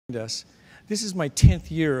us. This is my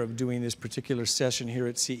 10th year of doing this particular session here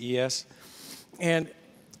at CES. And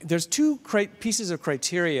there's two pieces of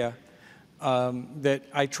criteria that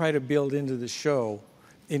I try to build into the show,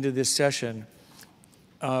 into this session.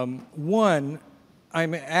 One,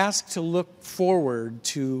 I'm asked to look forward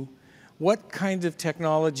to what kind of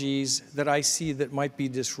technologies that I see that might be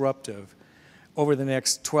disruptive over the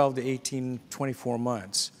next 12 to 18, 24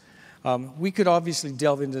 months. We could obviously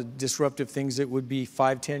delve into disruptive things that would be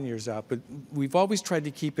 5, 10 years out, but we've always tried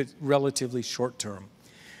to keep it relatively short term.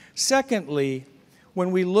 Secondly,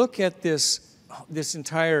 when we look at this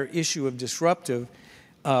entire issue of disruptive,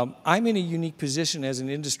 I'm in a unique position as an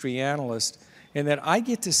industry analyst in that I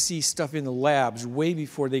get to see stuff in the labs way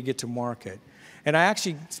before they get to market. And I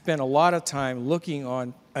actually spend a lot of time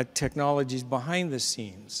looking at technologies behind the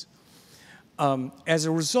scenes. As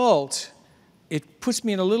a result, it puts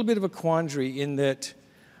me in a little bit of a quandary in that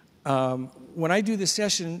when I do the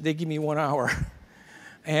session, they give me 1 hour.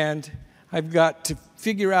 And I've got to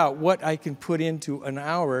figure out what I can put into an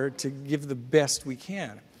hour to give the best we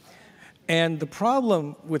can. And the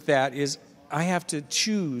problem with that is I have to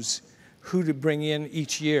choose who to bring in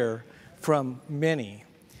each year from many.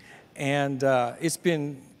 And it's been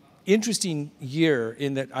an interesting year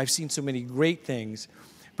in that I've seen so many great things.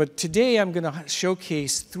 But today I'm going to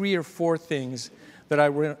showcase 3 or 4 things that I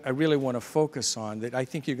really want to focus on that I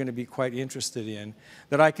think you're going to be quite interested in,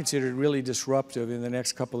 that I consider really disruptive in the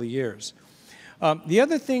next couple of years. The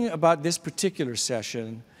other thing about this particular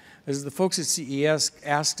session is the folks at CES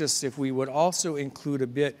asked us if we would also include a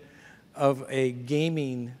bit of a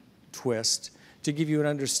gaming twist to give you an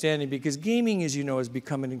understanding, because gaming, as you know, has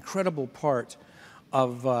become an incredible part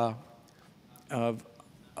of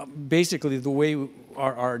basically the way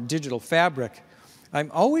our digital fabric. I'm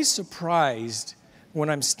always surprised when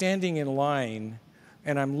I'm standing in line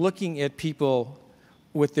and I'm looking at people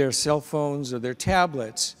with their cell phones or their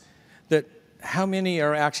tablets, that how many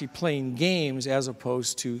are actually playing games as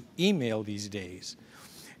opposed to email these days.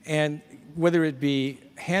 And whether it be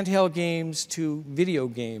handheld games to video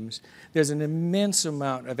games, there's an immense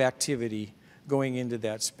amount of activity going into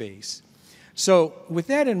that space. So with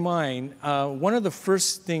that in mind, one of the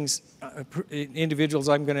first individuals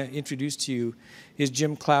I'm going to introduce to you is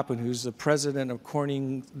Jim Clappin, who's the president of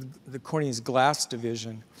Corning's Glass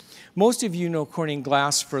division. Most of you know Corning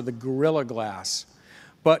Glass for the Gorilla Glass.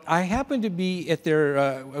 But I happened to be at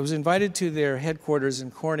I was invited to their headquarters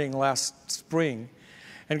in Corning last spring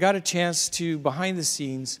and got a chance to, behind the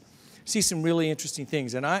scenes, see some really interesting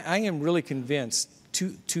things. And I am really convinced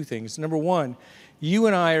two things. Number one, you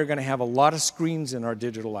and I are going to have a lot of screens in our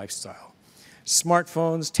digital lifestyle.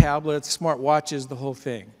 Smartphones, tablets, smartwatches, the whole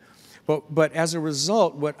thing. But as a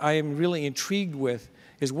result, what I am really intrigued with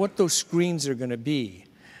is what those screens are going to be.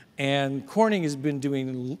 And Corning has been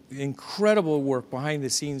doing incredible work behind the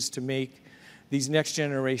scenes to make these next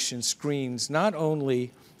generation screens not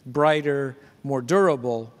only brighter, more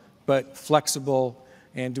durable, but flexible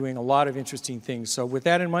and doing a lot of interesting things. So with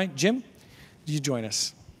that in mind, Jim, you join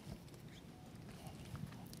us.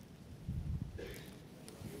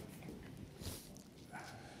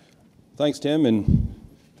 Thanks, Tim, and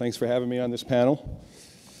thanks for having me on this panel.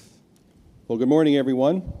 Well, good morning,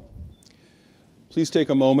 everyone. Please take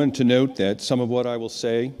a moment to note that some of what I will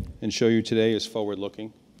say and show you today is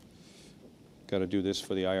forward-looking. Got to do this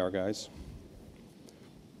for the IR guys.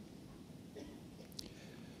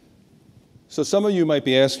 So some of you might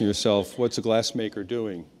be asking yourself, what's a glassmaker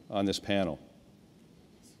doing on this panel?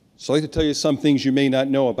 So I'd like to tell you some things you may not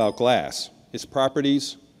know about glass, its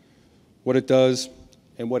properties, what it does,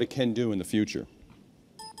 and what it can do in the future.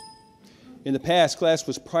 In the past, glass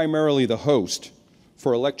was primarily the host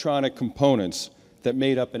for electronic components that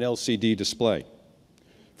made up an LCD display,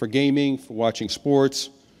 for gaming, for watching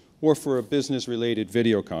sports, or for a business-related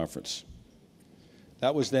video conference.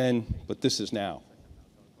 That was then, but this is now.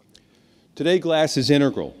 Today, glass is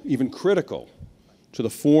integral, even critical, to the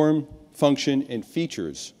form, function, and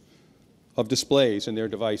features of displays and their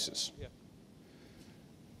devices.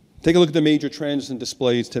 Take a look at the major trends in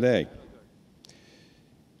displays today.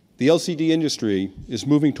 The LCD industry is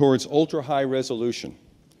moving towards ultra-high resolution,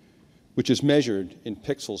 which is measured in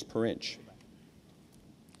pixels per inch.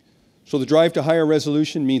 So the drive to higher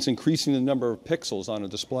resolution means increasing the number of pixels on a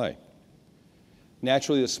display.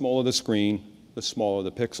 Naturally, the smaller the screen, the smaller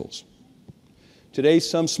the pixels. Today,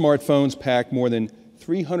 some smartphones pack more than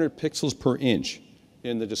 300 pixels per inch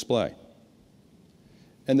in the display.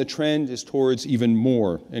 And the trend is towards even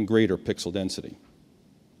more and greater pixel density.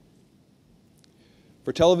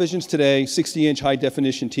 For televisions today, 60-inch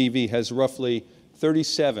high-definition TV has roughly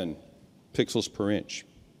 37 pixels per inch.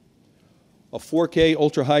 A 4K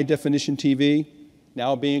ultra-high definition TV,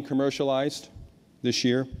 now being commercialized this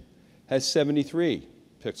year, has 73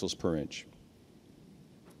 pixels per inch.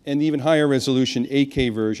 And the even higher resolution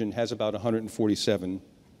 8K version has about 147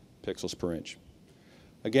 pixels per inch.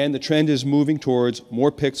 Again, the trend is moving towards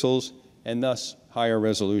more pixels and thus higher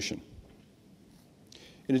resolution.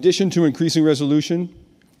 In addition to increasing resolution,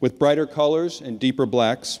 with brighter colors and deeper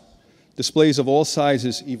blacks, displays of all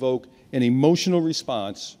sizes evoke an emotional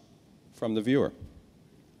response from the viewer.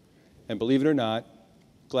 And believe it or not,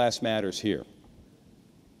 glass matters here.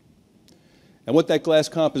 And what that glass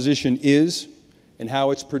composition is and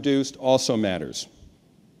how it's produced also matters.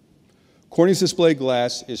 Corning's display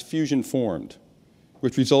glass is fusion formed,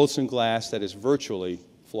 which results in glass that is virtually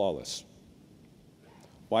flawless.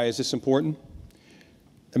 Why is this important?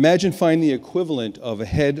 Imagine finding the equivalent of a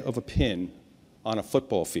head of a pin on a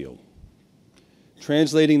football field.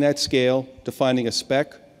 Translating that scale to finding a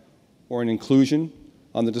speck or an inclusion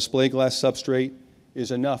on the display glass substrate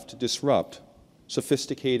is enough to disrupt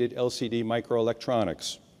sophisticated LCD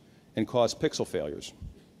microelectronics and cause pixel failures.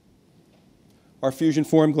 Our fusion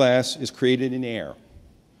formed glass is created in air,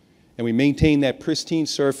 and we maintain that pristine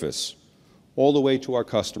surface all the way to our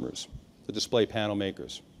customers, the display panel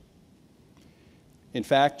makers. In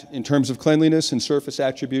fact, in terms of cleanliness and surface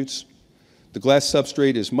attributes, the glass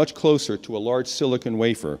substrate is much closer to a large silicon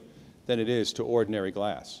wafer than it is to ordinary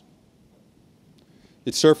glass.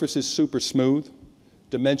 Its surface is super smooth,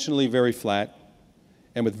 dimensionally very flat,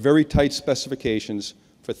 and with very tight specifications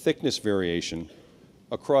for thickness variation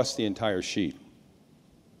across the entire sheet.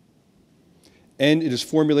 And it is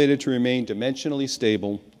formulated to remain dimensionally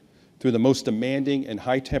stable through the most demanding and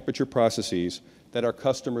high-temperature processes that our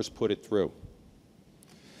customers put it through.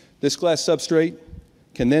 This glass substrate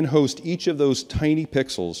can then host each of those tiny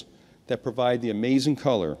pixels that provide the amazing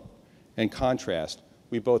color and contrast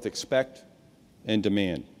we both expect and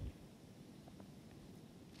demand.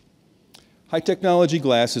 High-technology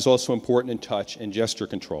glass is also important in touch and gesture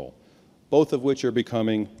control, both of which are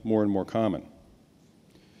becoming more and more common.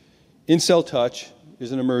 In-cell touch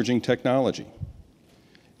is an emerging technology.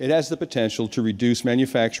 It has the potential to reduce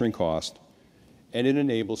manufacturing cost, and it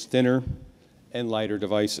enables thinner and lighter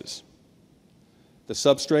devices. The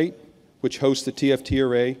substrate, which hosts the TFT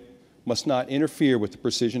array, must not interfere with the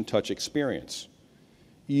precision touch experience,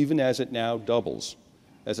 even as it now doubles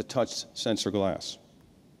as a touch sensor glass.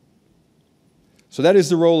 So that is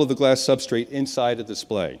the role of the glass substrate inside a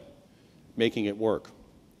display, making it work.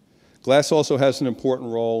 Glass also has an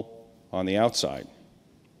important role on the outside.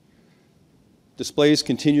 Displays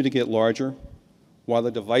continue to get larger, while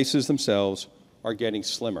the devices themselves are getting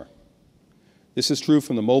slimmer. This is true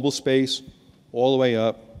from the mobile space all the way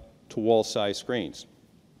up to wall-sized screens.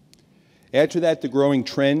 Add to that the growing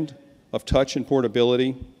trend of touch and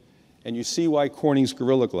portability, and you see why Corning's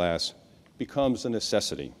Gorilla Glass becomes a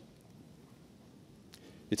necessity.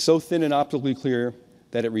 It's so thin and optically clear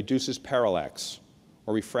that it reduces parallax,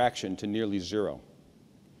 or refraction, to nearly zero.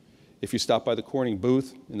 If you stop by the Corning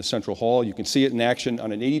booth in the central hall, you can see it in action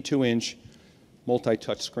on an 82-inch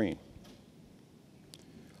multi-touch screen.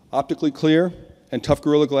 Optically clear and tough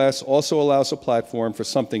Gorilla Glass also allows a platform for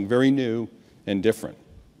something very new and different,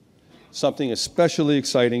 something especially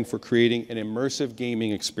exciting for creating an immersive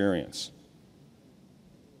gaming experience.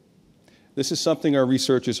 This is something our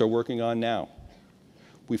researchers are working on now.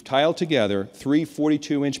 We've tiled together 3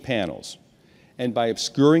 42-inch panels, and by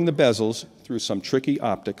obscuring the bezels through some tricky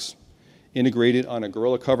optics integrated on a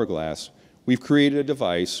Gorilla cover glass, we've created a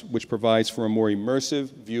device which provides for a more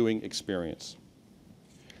immersive viewing experience.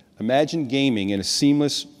 Imagine gaming in a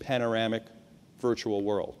seamless, panoramic, virtual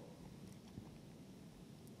world.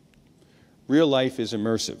 Real life is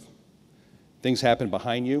immersive. Things happen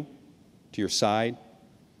behind you, to your side,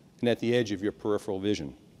 and at the edge of your peripheral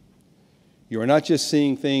vision. You are not just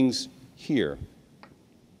seeing things here,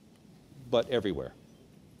 but everywhere.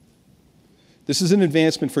 This is an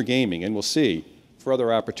advancement for gaming, and we'll see for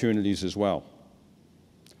other opportunities as well.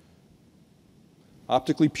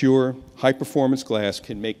 Optically pure, high-performance glass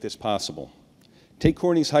can make this possible. Take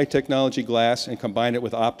Corning's high-technology glass and combine it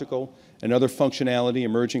with optical and other functionality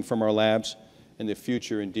emerging from our labs, and the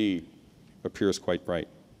future indeed appears quite bright.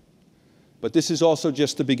 But this is also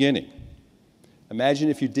just the beginning. Imagine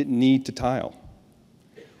if you didn't need to tile.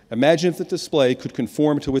 Imagine if the display could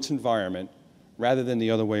conform to its environment rather than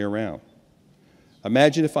the other way around.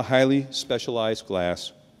 Imagine if a highly specialized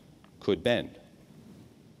glass could bend.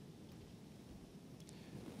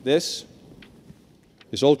 This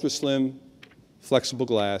is ultra-slim, flexible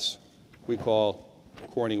glass we call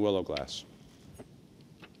Corning Willow Glass.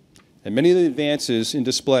 And many of the advances in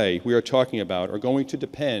display we are talking about are going to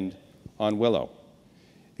depend on Willow.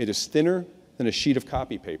 It is thinner than a sheet of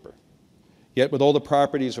copy paper, yet with all the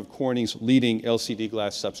properties of Corning's leading LCD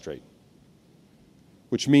glass substrate,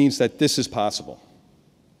 which means that this is possible.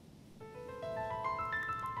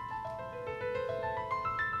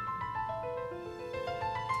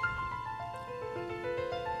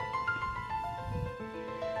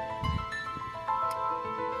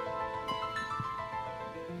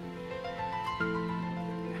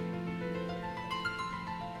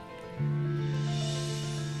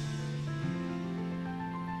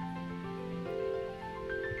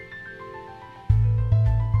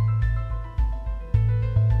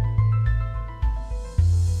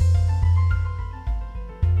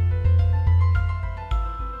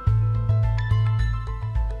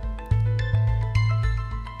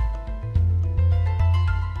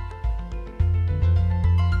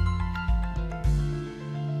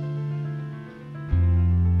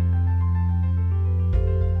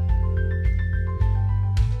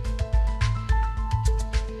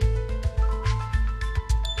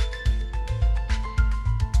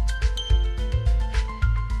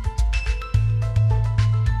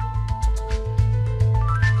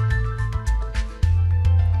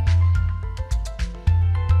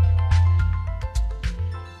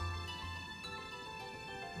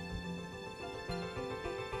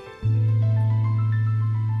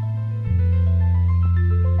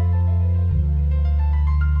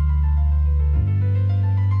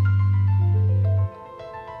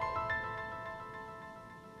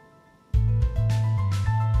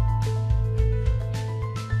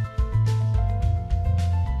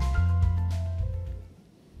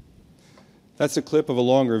 That's a clip of a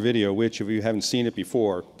longer video, which, if you haven't seen it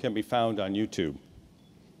before, can be found on YouTube.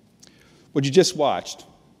 What you just watched,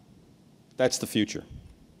 that's the future.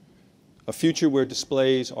 A future where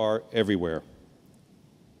displays are everywhere.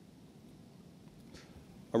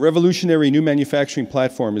 A revolutionary new manufacturing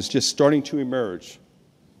platform is just starting to emerge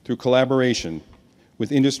through collaboration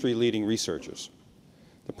with industry-leading researchers.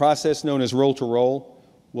 The process known as roll-to-roll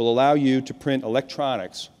will allow you to print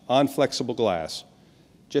electronics on flexible glass,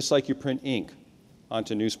 just like you print ink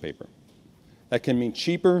onto newspaper. That can mean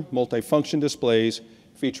cheaper multifunction displays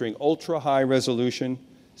featuring ultra-high resolution,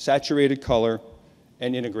 saturated color,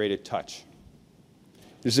 and integrated touch.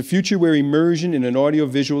 It is a future where immersion in an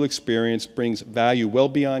audiovisual experience brings value well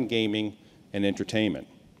beyond gaming and entertainment.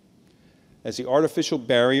 As the artificial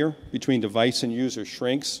barrier between device and user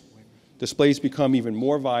shrinks, displays become even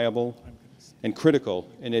more viable and critical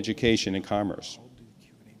in education and commerce.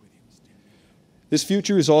 This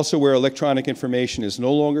future is also where electronic information is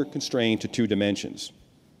no longer constrained to two dimensions,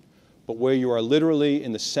 but where you are literally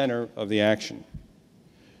in the center of the action.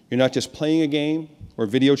 You're not just playing a game or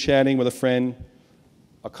video chatting with a friend,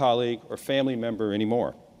 a colleague, or family member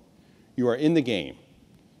anymore. You are in the game.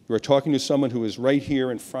 You are talking to someone who is right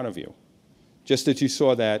here in front of you, just as you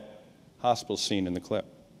saw that hospital scene in the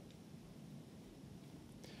clip.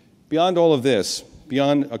 Beyond all of this,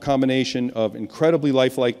 beyond a combination of incredibly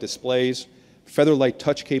lifelike displays, feather-light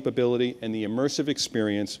touch capability, and the immersive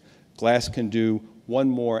experience, glass can do one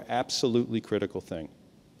more absolutely critical thing.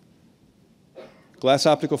 Glass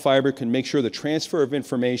optical fiber can make sure the transfer of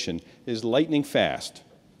information is lightning fast,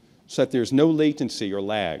 so that there's no latency or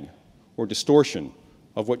lag or distortion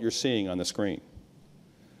of what you're seeing on the screen.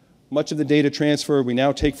 Much of the data transfer we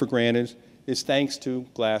now take for granted is thanks to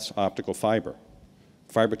glass optical fiber,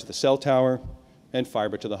 fiber to the cell tower, and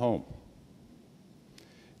fiber to the home.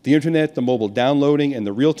 The internet, the mobile downloading, and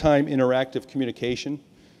the real-time interactive communication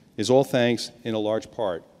is all thanks, in a large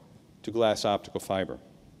part, to glass optical fiber.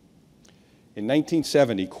 In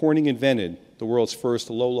 1970, Corning invented the world's first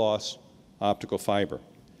low-loss optical fiber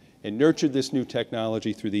and nurtured this new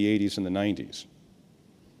technology through the 80s and the 90s.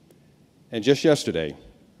 And just yesterday,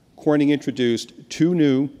 Corning introduced two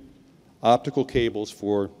new optical cables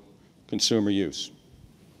for consumer use: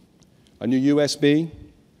 a new USB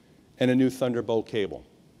and a new Thunderbolt cable.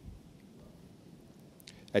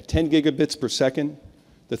 At 10 gigabits per second,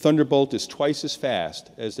 the Thunderbolt is twice as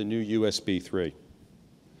fast as the new USB 3.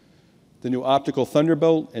 The new optical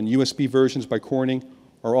Thunderbolt and USB versions by Corning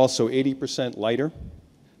are also 80% lighter,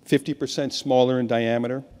 50% smaller in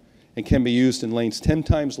diameter, and can be used in lanes 10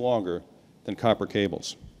 times longer than copper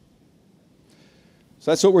cables.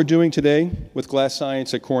 So that's what we're doing today with Glass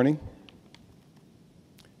Science at Corning,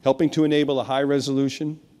 helping to enable a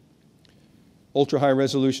high-resolution,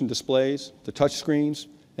 ultra-high-resolution displays, the touch screens,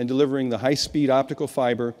 and delivering the high-speed optical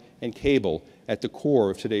fiber and cable at the core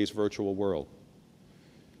of today's virtual world.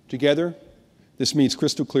 Together, this means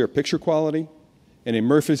crystal clear picture quality, an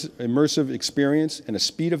immersive experience, and a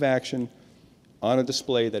speed of action on a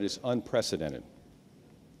display that is unprecedented.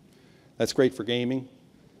 That's great for gaming,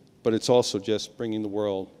 but it's also just bringing the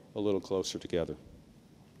world a little closer together.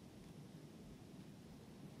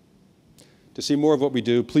 To see more of what we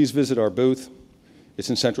do, please visit our booth.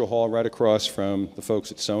 It's in Central Hall, right across from the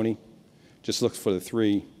folks at Sony. Just look for the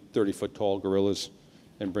 3 30-foot tall gorillas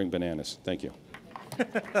and bring bananas. Thank you.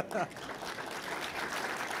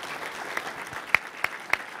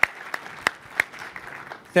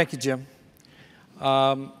 Thank you, Jim.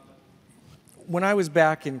 When I was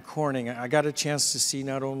back in Corning, I got a chance to see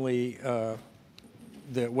not only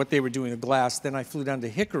what they were doing with glass, then I flew down to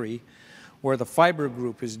Hickory, where the fiber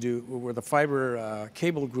group is where the fiber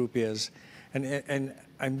cable group is, and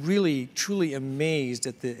I'm really truly amazed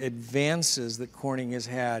at the advances that Corning has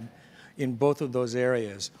had in both of those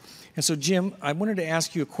areas. And so, Jim, I wanted to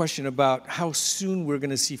ask you a question about how soon we're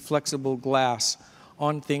going to see flexible glass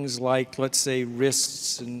on things like, let's say,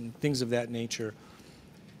 wrists and things of that nature.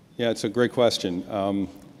 Yeah, it's a great question.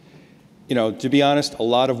 You know, to be honest, a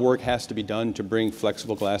lot of work has to be done to bring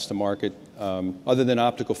flexible glass to market. Other than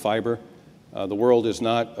optical fiber, the world is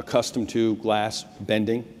not accustomed to glass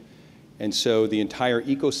bending. And so the entire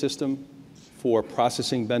ecosystem for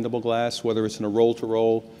processing bendable glass, whether it's in a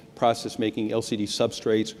roll-to-roll process making LCD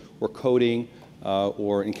substrates or coating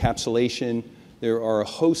or encapsulation, there are a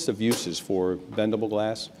host of uses for bendable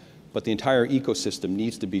glass, but the entire ecosystem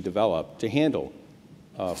needs to be developed to handle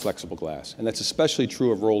flexible glass. And that's especially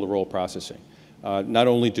true of roll-to-roll processing. Not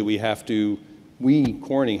only do we,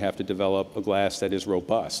 Corning, have to develop a glass that is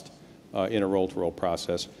robust in a roll-to-roll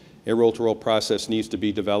process. A roll-to-roll process needs to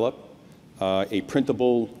be developed. A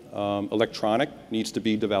printable electronic needs to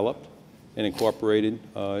be developed and incorporated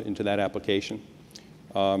into that application.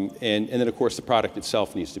 And then, of course, the product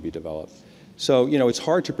itself needs to be developed. So, you know, it's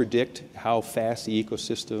hard to predict how fast the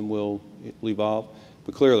ecosystem will evolve,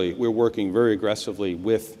 but clearly we're working very aggressively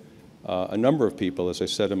with a number of people, as I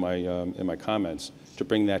said in my comments, to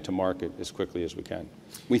bring that to market as quickly as we can.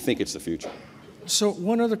 We think it's the future. So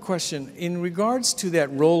one other question. In regards to that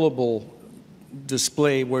rollable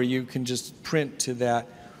display where you can just print to that,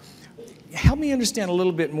 help us understand a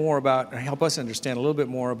little bit more about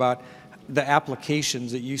the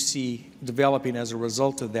applications that you see developing as a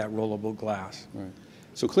result of that rollable glass. Right.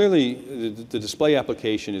 So clearly, the display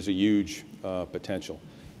application is a huge potential.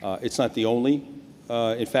 It's not the only.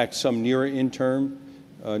 In fact, some nearer in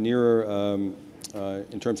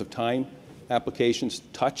terms of time applications,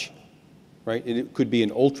 touch, right? It could be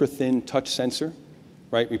an ultra-thin touch sensor,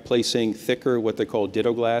 right? Replacing thicker, what they call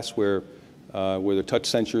ditto glass, where the touch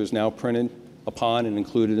sensor is now printed upon and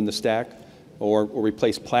included in the stack, or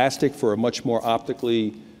replace plastic for a much more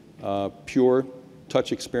optically pure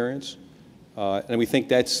touch experience. And we think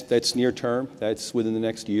that's near term. That's within the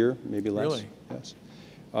next year, maybe less. Really? Yes.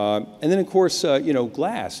 And then, of course, you know,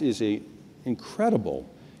 glass is an incredible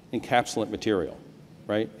encapsulant material,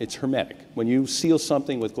 right? It's hermetic. When you seal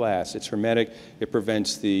something with glass, it's hermetic. It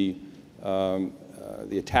prevents the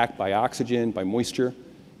attack by oxygen, by moisture,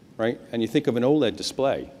 right? And you think of an OLED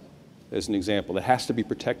display as an example that has to be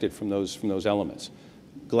protected from those elements.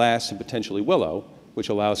 Glass and potentially willow, which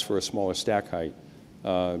allows for a smaller stack height,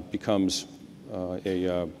 becomes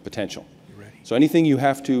a potential. So anything you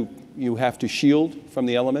have to shield from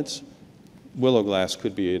the elements, willow glass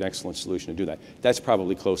could be an excellent solution to do that. That's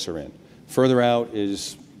probably closer in. Further out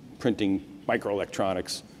is printing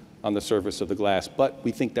microelectronics on the surface of the glass, but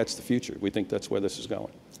we think that's the future. We think that's where this is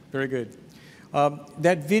going. Very good.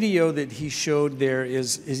 That video that he showed there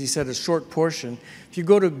is, as he said, a short portion. If you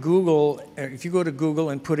go to Google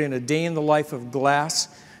and put in a day in the life of glass,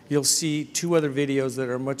 you'll see 2 other videos that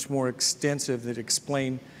are much more extensive that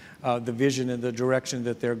explain the vision and the direction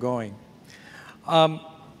that they're going.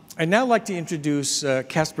 I'd now like to introduce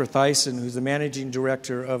Casper Thyssen, who's the managing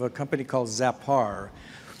director of a company called Zapar.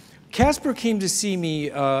 Casper came to see me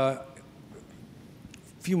a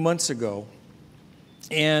few months ago,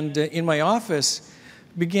 and in my office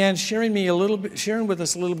began sharing with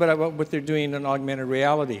us a little bit about what they're doing in augmented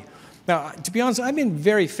reality. Now, to be honest, I've been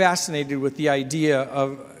very fascinated with the idea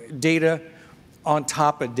of data on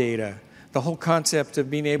top of data, the whole concept of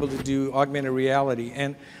being able to do augmented reality.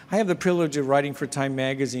 And I have the privilege of writing for Time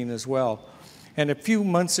magazine as well. And a few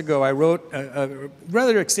months ago, I wrote a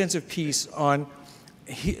rather extensive piece on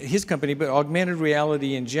his company, but augmented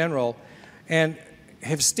reality in general, and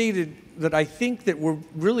have stated that I think that we're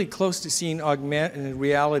really close to seeing augmented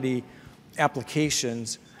reality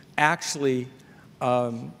applications actually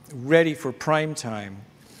ready for prime time.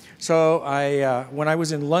 So when I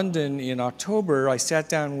was in London in October, I sat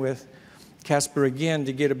down with Casper again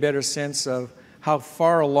to get a better sense of how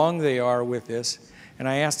far along they are with this. And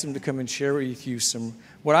I asked him to come and share with you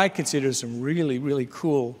what I consider some really, really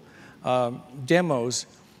cool demos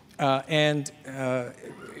and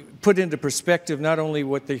put into perspective not only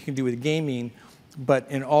what they can do with gaming, but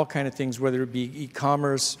in all kind of things, whether it be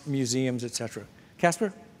e-commerce, museums, etc.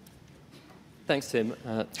 Casper? Thanks, Tim,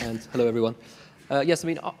 and hello, everyone. Yes, I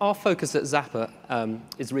mean, our focus at Zapper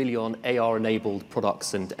is really on AR-enabled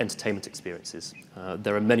products and entertainment experiences.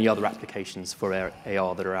 There are many other applications for AR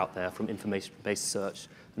that are out there, from information-based search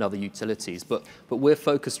and other utilities, but we're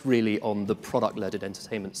focused really on the product-led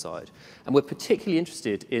entertainment side. And we're particularly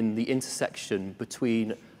interested in the intersection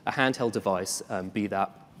between a handheld device, be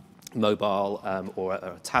that mobile or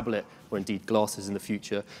a tablet, or indeed glasses in the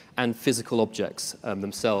future, and physical objects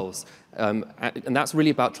themselves. And that's really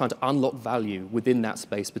about trying to unlock value within that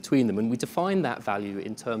space between them. And we define that value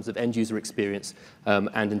in terms of end-user experience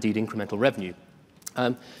and indeed incremental revenue.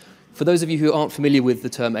 For those of you who aren't familiar with the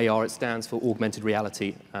term AR, it stands for augmented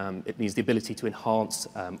reality. It means the ability to enhance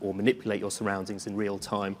or manipulate your surroundings in real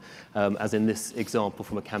time, as in this example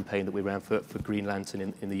from a campaign that we ran for Green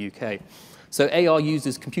Lantern in the UK. So AR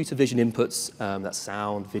uses computer vision inputs, that's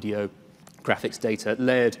sound, video, graphics data,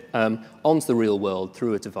 layered onto the real world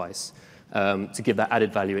through a device to give that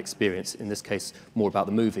added value experience, in this case, more about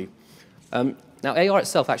the movie. Now, AR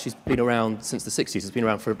itself actually has been around since the 60s. It's been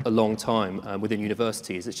around for a long time within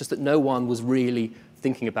universities. It's just that no one was really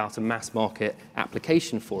thinking about a mass market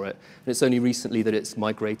application for it. And it's only recently that it's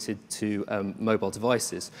migrated to mobile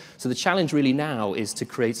devices. So the challenge really now is to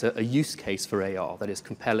create a use case for AR that is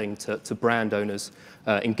compelling to brand owners,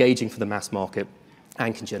 engaging for the mass market,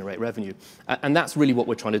 and can generate revenue. And that's really what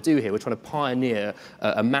we're trying to do here. We're trying to pioneer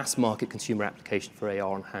a mass market consumer application for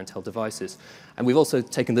AR on handheld devices. And we've also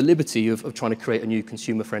taken the liberty of trying to create a new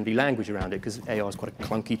consumer-friendly language around it, because AR is quite a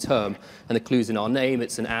clunky term. And the clue's in our name.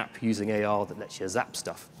 It's an app using AR that lets you zap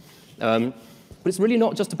stuff. But it's really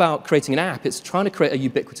not just about creating an app. It's trying to create a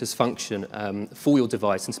ubiquitous function for your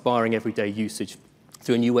device, inspiring everyday usage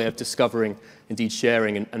through a new way of discovering, indeed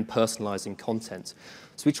sharing, and personalizing content.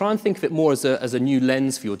 So we try and think of it more as a new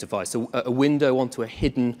lens for your device, a window onto a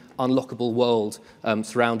hidden, unlockable world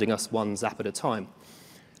surrounding us one zap at a time.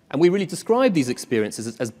 And we really describe these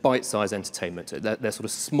experiences as bite-sized entertainment. They're sort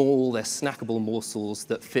of small, they're snackable morsels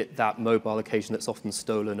that fit that mobile occasion that's often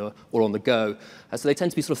stolen or on the go. So they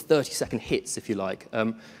tend to be sort of 30-second hits, if you like.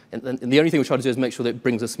 And the only thing we try to do is make sure that it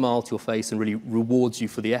brings a smile to your face and really rewards you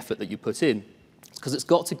for the effort that you put in. Because it's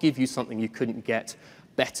got to give you something you couldn't get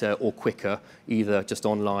better or quicker, either just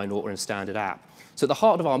online or in a standard app. So at the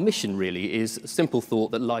heart of our mission, really, is a simple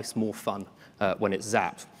thought that life's more fun when it's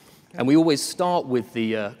zapped. And we always start with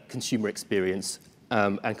the consumer experience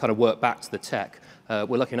and kind of work back to the tech.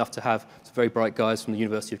 We're lucky enough to have some very bright guys from the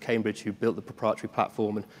University of Cambridge who built the proprietary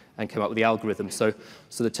platform and came up with the algorithm. So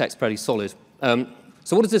the tech's pretty solid.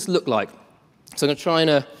 So what does this look like? So I'm going to try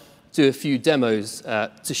and do a few demos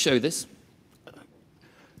to show this.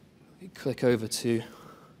 Click over to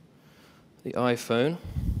the iPhone.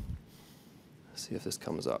 Let's see if this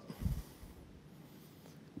comes up.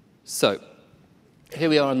 So here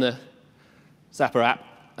we are on the Zapper app,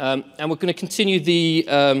 and we're going to continue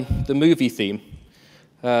the movie theme.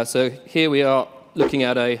 So here we are looking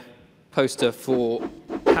at a poster for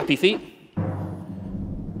Happy Feet,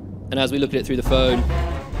 and as we look at it through the phone,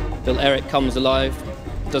 little Eric comes alive,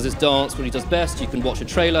 does his dance, what he does best. You can watch a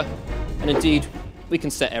trailer, and indeed, we can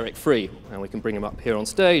set Eric free, and we can bring him up here on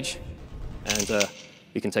stage, and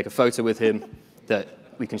we can take a photo with him that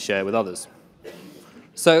we can share with others.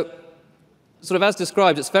 So, sort of as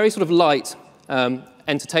described, it's very sort of light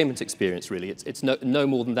entertainment experience, really. It's no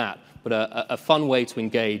more than that, but a fun way to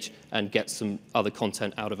engage and get some other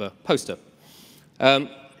content out of a poster.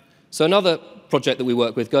 So another project that we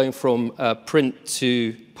work with, going from print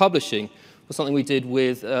to publishing, was something we did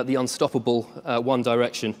with the unstoppable One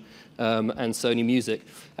Direction and Sony Music.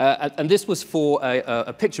 And this was for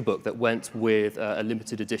a picture book that went with a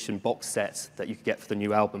limited edition box set that you could get for the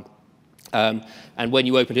new album. And when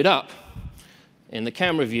you opened it up in the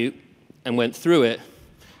camera view and went through it,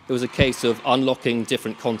 it was a case of unlocking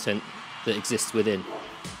different content that exists within.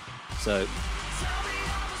 So,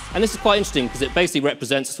 and this is quite interesting because it basically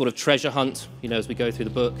represents a sort of treasure hunt, you know, as we go through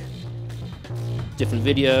the book, different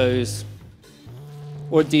videos,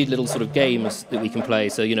 or indeed little sort of games that we can play.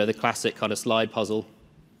 So, you know, the classic kind of slide puzzle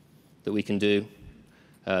that we can do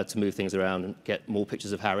to move things around and get more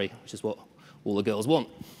pictures of Harry, which is what all the girls want.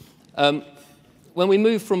 When we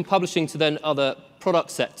move from publishing to then other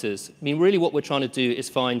product sectors, I mean, really what we're trying to do is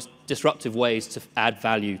find disruptive ways to add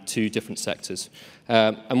value to different sectors.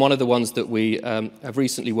 And one of the ones that we have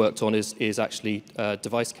recently worked on is actually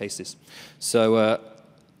device cases. So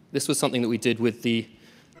this was something that we did with the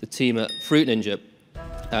team at Fruit Ninja,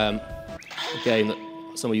 a game that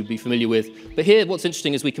some of you will be familiar with. But here, what's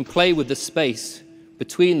interesting is we can play with the space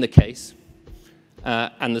between the case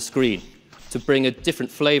and the screen to bring a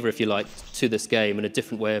different flavor, if you like, to this game and a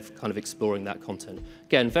different way of kind of exploring that content.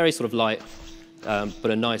 Again, very sort of light,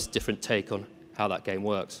 but a nice different take on how that game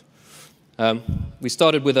works. We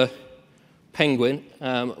started with a penguin.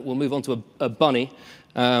 We'll move on to a bunny.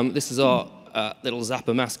 This is our little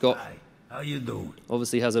Zapper mascot. Hi, how you doing?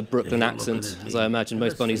 Obviously has a Brooklyn accent, as I imagine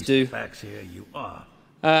most bunnies Let's do. face the facts here, you are.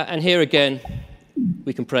 And here again,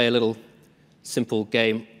 we can play a little simple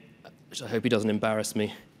game, which I hope he doesn't embarrass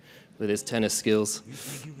me with his tennis skills.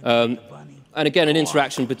 And again, an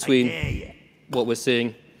interaction between what we're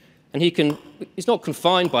seeing. And he's not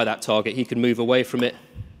confined by that target. He can move away from it.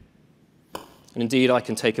 And indeed, I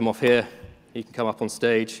can take him off here. He can come up on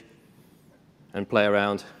stage and play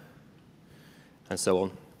around, and so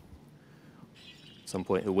on. At some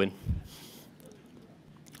point, he'll win.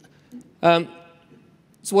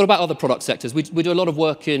 So what about other product sectors? We do a lot of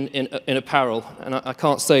work in apparel, and I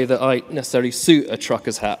can't say that I necessarily suit a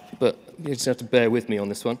trucker's hat, but you just have to bear with me on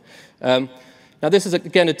this one. Now, this is,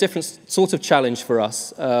 again, a different sort of challenge for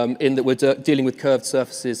us in that we're dealing with curved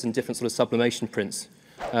surfaces and different sort of sublimation prints.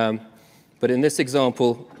 But in this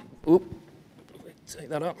example, take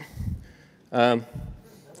that up,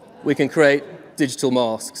 we can create digital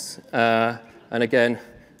masks. And again,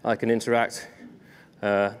 I can interact,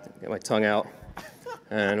 get my tongue out,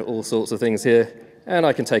 and all sorts of things here. And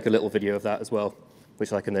I can take a little video of that as well,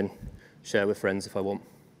 which I can then share with friends if I want.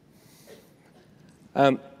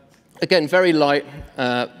 Again, very light,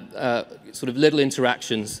 sort of little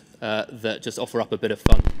interactions that just offer up a bit of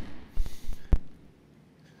fun.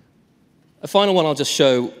 A final one I'll just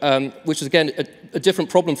show, which is, again, a different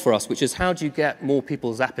problem for us, which is how do you get more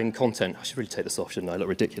people zapping content? I should really take this off, shouldn't I? I look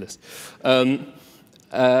ridiculous.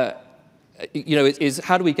 You know, is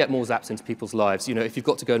how do we get more zaps into people's lives? You know, if you've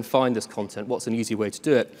got to go and find this content, what's an easy way to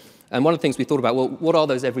do it? And one of the things we thought about, well, what are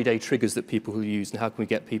those everyday triggers that people who use, and how can we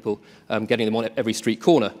get people getting them on every street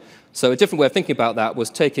corner? So a different way of thinking about that was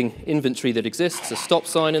taking inventory that exists, a stop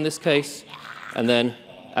sign in this case, and then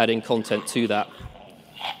adding content to that.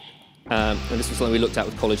 And this was something we looked at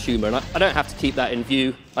with College Humor. And I don't have to keep that in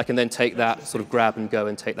view. I can then take that, sort of grab and go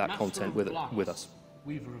and take that content with us.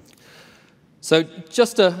 So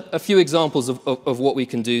just a few examples of what we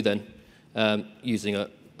can do then using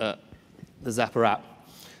the Zapper app.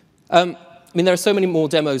 I mean, there are so many more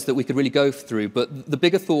demos that we could really go through, but the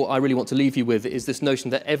bigger thought I really want to leave you with is this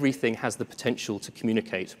notion that everything has the potential to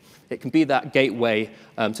communicate. It can be that gateway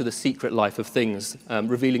to the secret life of things,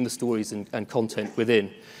 revealing the stories and content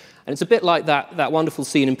within. And it's a bit like that wonderful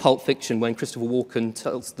scene in Pulp Fiction when Christopher Walken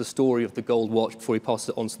tells the story of the gold watch before he passes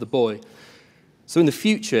it on to the boy. So in the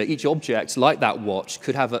future, each object, like that watch,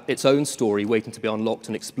 could have its own story waiting to be unlocked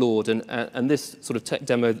and explored. And this sort of tech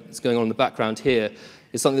demo that's going on in the background here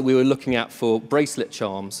is something that we were looking at for bracelet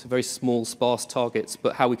charms, very small, sparse targets,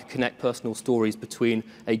 but how we could connect personal stories between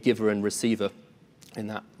a giver and receiver in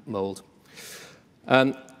that mold.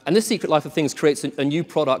 And this secret life of things creates a new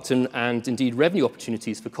product and indeed revenue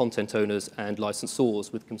opportunities for content owners and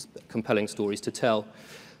licensors with compelling stories to tell.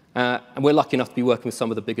 And we're lucky enough to be working with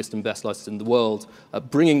some of the biggest and best licensors in the world,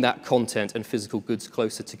 bringing that content and physical goods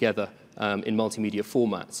closer together in multimedia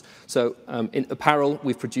formats. So in apparel,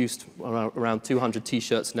 we've produced around 200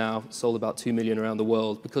 T-shirts now, sold about 2 million around the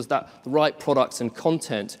world, because the right products and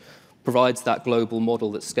content provides that global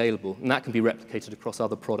model that's scalable, and that can be replicated across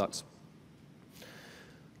other products.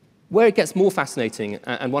 Where it gets more fascinating,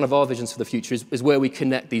 and one of our visions for the future, is where we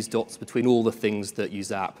connect these dots between all the things that you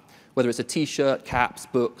zap. Whether it's a T-shirt, caps,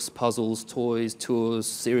 books, puzzles, toys, tours,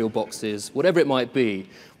 cereal boxes, whatever it might be,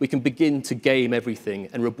 we can begin to game everything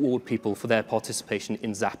and reward people for their participation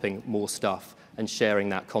in zapping more stuff and sharing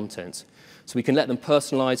that content. So we can let them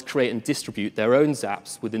personalize, create, and distribute their own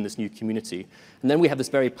zaps within this new community. And then we have this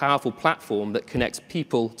very powerful platform that connects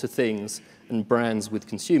people to things and brands with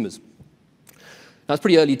consumers. Now, it's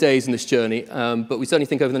pretty early days in this journey, but we certainly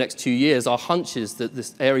think over the next 2 years, our hunch is that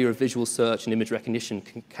this area of visual search and image recognition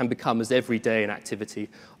can become as everyday an activity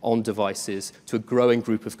on devices to a growing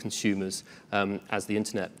group of consumers as the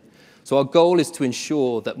internet. So our goal is to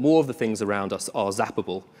ensure that more of the things around us are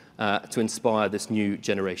zappable to inspire this new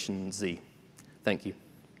Generation Z. Thank you.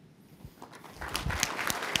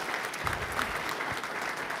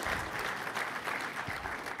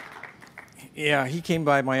 Yeah, he came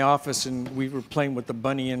by my office and we were playing with the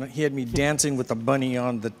bunny, and he had me dancing with the bunny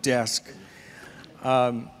on the desk.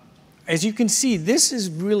 As you can see, this is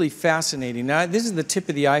really fascinating. Now, this is the tip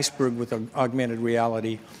of the iceberg with augmented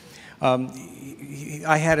reality.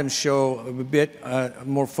 I had him show a bit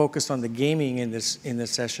more focused on the gaming in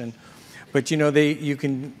this session, But you know,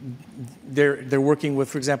 they're working with,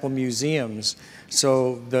 for example, museums.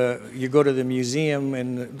 So you go to the museum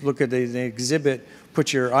and look at an exhibit,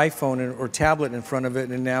 put your iPhone or tablet in front of it,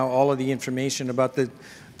 and now all of the information about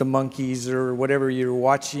the monkeys or whatever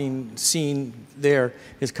you're seeing there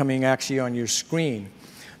is coming actually on your screen.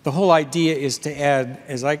 The whole idea is to add,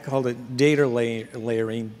 as I call it, data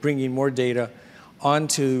layering, bringing more data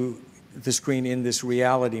onto the screen in this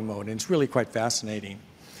reality mode, and it's really quite fascinating.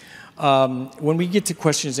 When we get to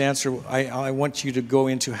questions and answer, I want you to go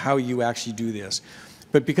into how you actually do this.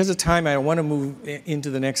 But because of time, I want to move into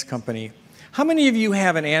the next company. How many of you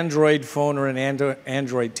have an Android phone or an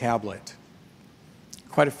Android tablet?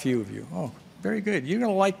 Quite a few of you. Oh, very good. You're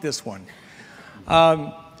going to like this one.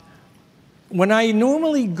 When I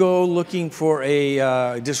normally go looking for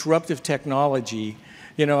a disruptive technology,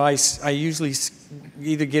 you know, I usually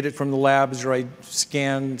either get it from the labs or I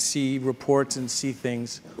scan, see reports and see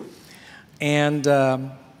things. And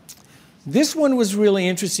this one was really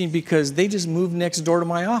interesting because they just moved next door to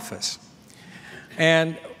my office.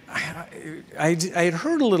 And I had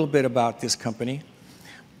heard a little bit about this company,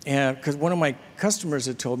 and because one of my customers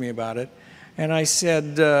had told me about it. And I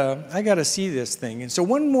said, I got to see this thing. And so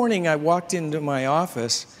one morning I walked into my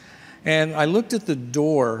office and I looked at the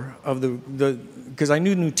door of because I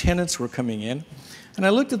knew new tenants were coming in. And I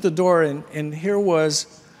looked at the door and here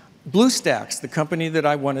was BlueStacks, the company that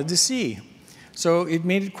I wanted to see. So it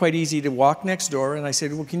made it quite easy to walk next door, and I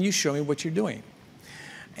said, well, can you show me what you're doing?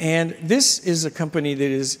 And this is a company that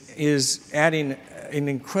is adding an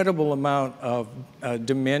incredible amount of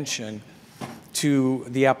dimension to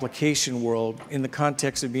the application world in the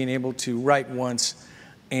context of being able to write once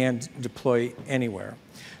and deploy anywhere.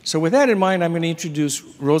 So with that in mind, I'm going to introduce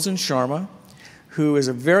Rosen Sharma, who is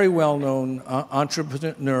a very well-known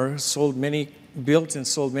entrepreneur, built and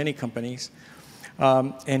sold many companies,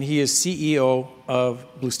 and he is CEO of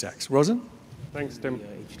BlueStacks. Rosen? Thanks, Tim.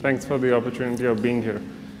 Thanks for the opportunity of being here.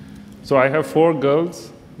 So I have 4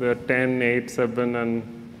 girls. They're 10, 8, 7,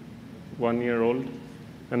 and 1-year-old.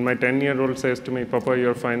 And my 10-year-old says to me, Papa,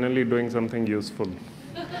 you're finally doing something useful.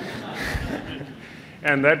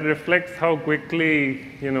 And that reflects how quickly,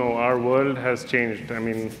 you know, our world has changed. I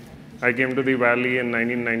mean, I came to the Valley in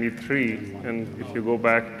 1993, and if you go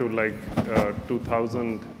back to like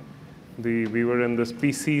 2000, we were in this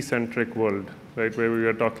PC-centric world, right, where we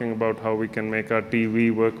were talking about how we can make our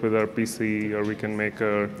TV work with our PC, or we can make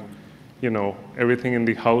our, you know, everything in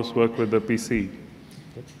the house work with the PC.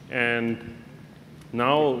 And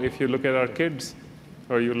now, if you look at our kids,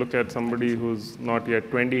 or you look at somebody who's not yet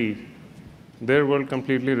 20, their world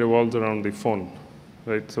completely revolves around the phone,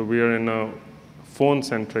 right? So we are in a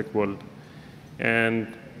phone-centric world.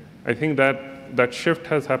 And I think that shift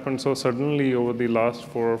has happened so suddenly over the last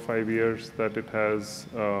 4 or 5 years that it has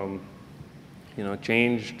you know,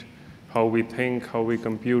 changed how we think, how we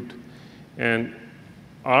compute. And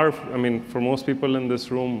I mean, for most people in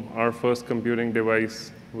this room, our first computing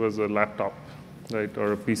device was a laptop, right,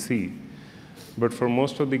 or a PC. But for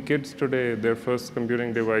most of the kids today, their first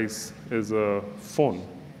computing device is a phone.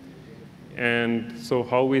 And so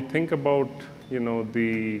how we think about, you know,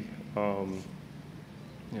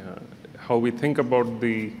 how we think about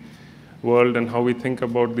the world and how we think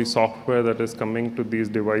about the software that is coming to these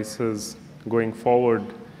devices going forward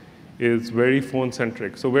is very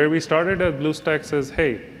phone-centric. So where we started at BlueStacks is,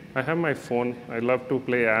 hey, I have my phone. I love to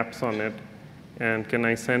play apps on it. And can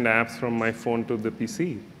I send apps from my phone to the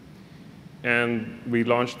PC? And we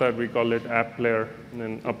launched that. We call it App Player. And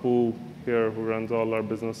then Apu here, who runs all our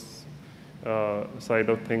business side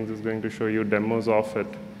of things, is going to show you demos of it.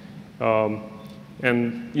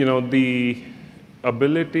 And you know, the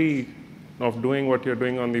ability of doing what you're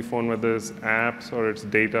doing on the phone, whether it's apps or it's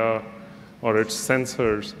data or it's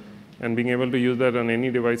sensors, and being able to use that on any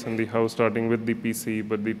device in the house, starting with the PC,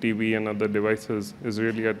 but the TV and other devices, is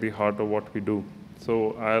really at the heart of what we do.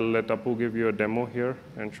 So I'll let Apu give you a demo here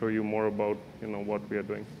and show you more about, you know, what we are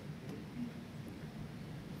doing.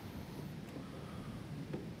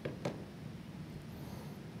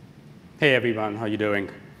 Hey everyone, how you doing?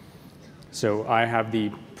 So I have the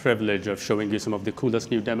privilege of showing you some of the coolest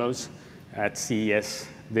new demos at CES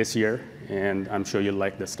this year, and I'm sure you'll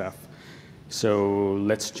like this stuff. So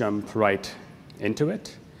let's jump right into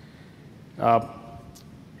it.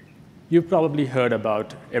 You've probably heard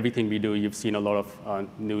about everything we do. You've seen a lot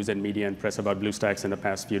of news and media and press about BlueStacks in the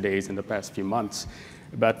past few days, in the past few months.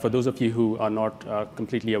 But for those of you who are not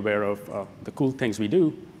completely aware of the cool things we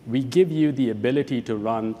do, we give you the ability to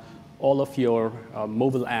run all of your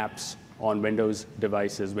mobile apps on Windows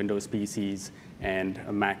devices, Windows PCs, and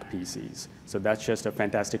Mac PCs. So that's just a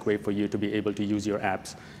fantastic way for you to be able to use your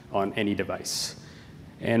apps on any device.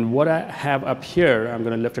 And what I have up here, I'm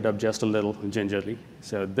going to lift it up just a little gingerly.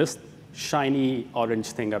 So this shiny orange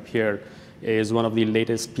thing up here is one of the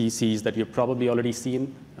latest PCs that you've probably already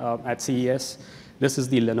seen at CES. This is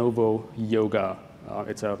the Lenovo Yoga.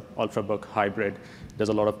 It's an Ultrabook hybrid, does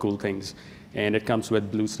a lot of cool things. And it comes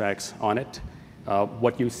with BlueStacks on it.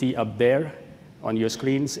 What you see up there on your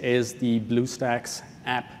screens is the BlueStacks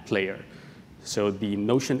app player. So the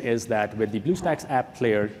notion is that with the BlueStacks app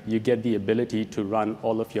player, you get the ability to run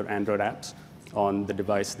all of your Android apps on the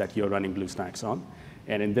device that you're running BlueStacks on.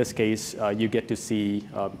 And in this case, you get to see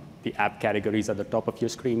the app categories at the top of your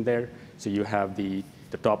screen there. So you have the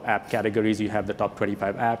top app categories, you have the top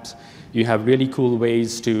 25 apps. You have really cool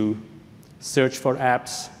ways to search for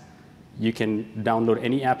apps. You can download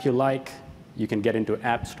any app you like. You can get into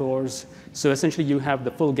app stores. So essentially, you have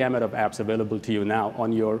the full gamut of apps available to you now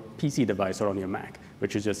on your PC device or on your Mac,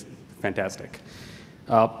 which is just fantastic.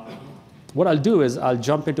 What I'll do is I'll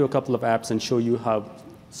jump into a couple of apps and show you how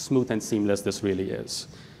smooth and seamless this really is.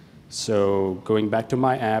 So going back to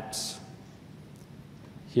my apps,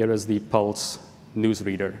 here is the Pulse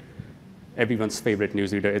newsreader, everyone's favorite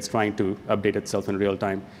newsreader. It's trying to update itself in real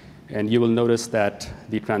time. And you will notice that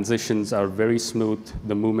the transitions are very smooth.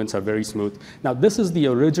 The movements are very smooth. Now, this is the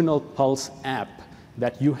original Pulse app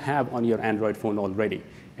that you have on your Android phone already.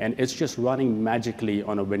 And it's just running magically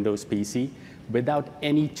on a Windows PC without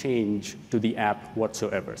any change to the app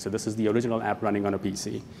whatsoever. So this is the original app running on a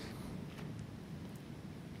PC.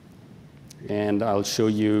 And I'll show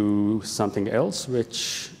you something else,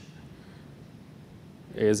 which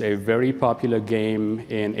is a very popular game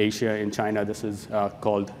in Asia, in China. This is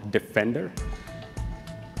called Defender.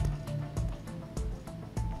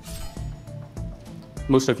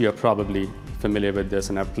 Most of you are probably familiar with this,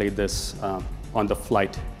 and I've played this on the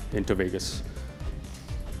flight into Vegas.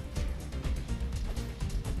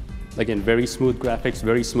 Again, very smooth graphics,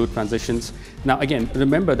 very smooth transitions. Now, again,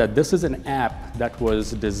 remember that this is an app that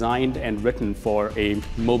was designed and written for a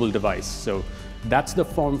mobile device. So that's the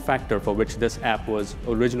form factor for which this app was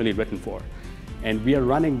originally written for. And we are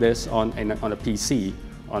running this on a PC,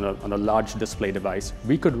 on a large display device.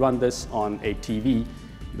 We could run this on a TV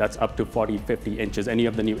that's up to 40, 50 inches, any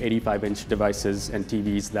of the new 85-inch devices and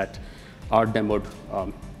TVs that are demoed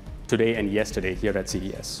today and yesterday here at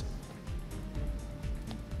CES.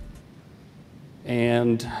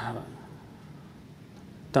 And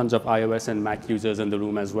tons of iOS and Mac users in the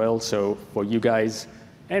room as well. So for you guys,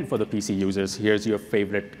 and for the PC users, here's your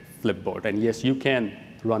favorite Flipboard. And yes, you can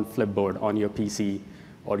run Flipboard on your PC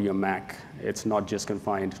or your Mac. It's not just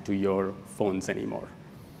confined to your phones anymore.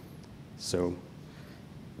 So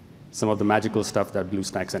some of the magical stuff that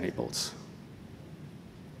BlueStacks enables.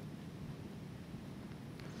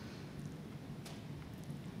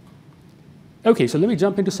 OK, so let me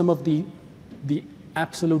jump into some of the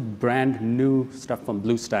absolute brand new stuff from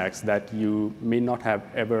BlueStacks that you may not have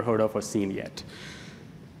ever heard of or seen yet.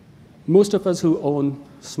 Most of us who own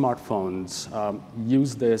smartphones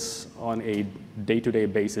use this on a day-to-day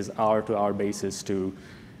basis, hour-to-hour basis to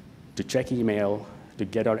check email, to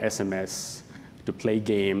get our SMS, to play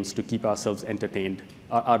games, to keep ourselves entertained.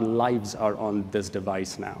 Our lives are on this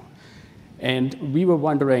device now. And we were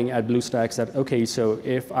wondering at BlueStacks that, OK, so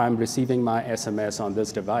if I'm receiving my SMS on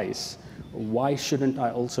this device, why shouldn't I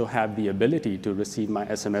also have the ability to receive my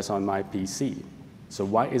SMS on my PC? So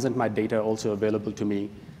why isn't my data also available to me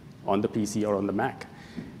on the PC or on the Mac?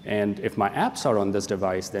 And if my apps are on this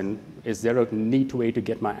device, then is there a neat way to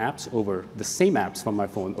get my apps over, the same apps from my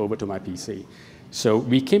phone, over to my PC? So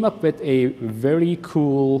we came up with a very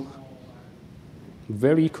cool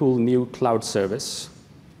new cloud service.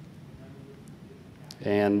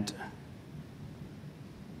 And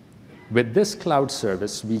with this cloud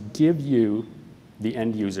service, we give you, the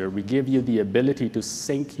end user, we give you the ability to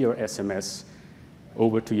sync your SMS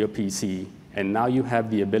over to your PC. And now you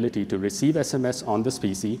have the ability to receive SMS on this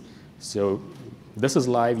PC. So this is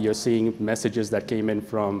live. You're seeing messages that came in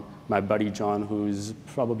from my buddy John, who's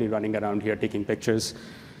probably running around here taking pictures.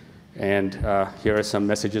 And here are some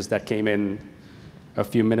messages that came in a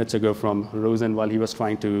few minutes ago from Rosen while he was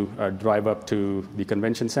trying to drive up to the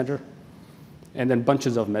convention center. And then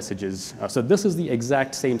bunches of messages. So this is the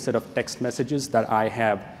exact same set of text messages that I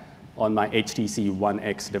have on my HTC One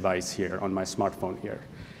X device here, on my smartphone here.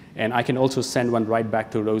 And I can also send one right back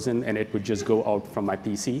to Rosen, and it would just go out from my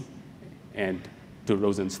PC and to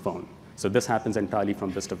Rosen's phone. So this happens entirely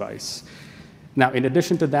from this device. Now, in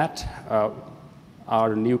addition to that,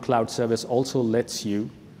 our new cloud service also lets you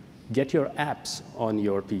get your apps on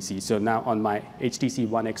your PC. So now on my HTC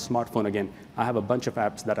One X smartphone, again, I have a bunch of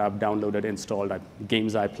apps that I've downloaded, installed,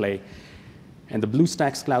 games I play. And the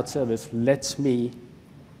BlueStacks cloud service lets me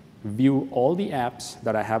view all the apps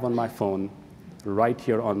that I have on my phone right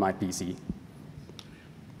here on my PC.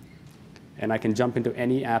 And I can jump into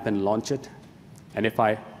any app and launch it. And if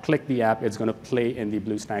I click the app, it's going to play in the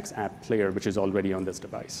BlueStacks app player, which is already on this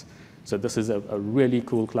device. So this is a really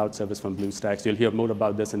cool cloud service from BlueStacks. You'll hear more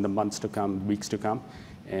about this in the months to come, weeks to come.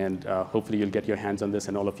 And hopefully you'll get your hands on this,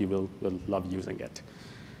 and all of you will love using it.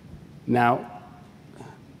 Now,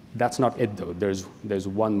 that's not it, though. There's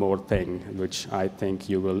one more thing, which I think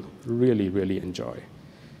you will really, really enjoy.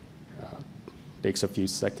 Takes a few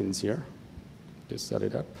seconds here to set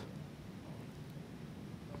it up.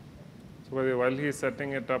 So while he's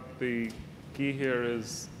setting it up, the key here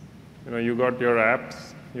is, you got your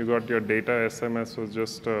apps, you got your data. SMS was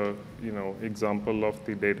just a, example of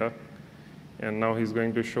the data. And now he's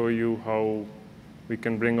going to show you how we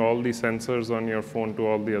can bring all the sensors on your phone to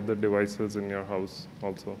all the other devices in your house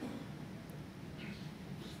also.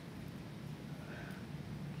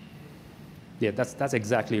 Yeah, that's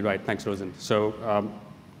exactly right. Thanks, Rosen. So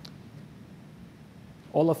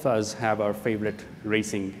all of us have our favorite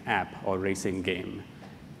racing app or racing game.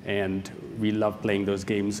 And we love playing those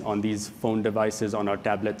games on these phone devices, on our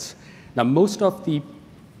tablets. Now, most of the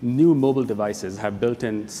new mobile devices have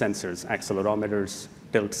built-in sensors, accelerometers,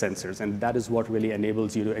 tilt sensors, and that is what really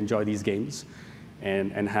enables you to enjoy these games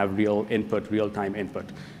and have real input, real-time input.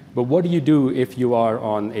 But what do you do if you are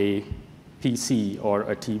on a PC or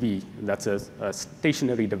a TV that's a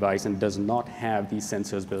stationary device and does not have these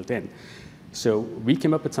sensors built in? So we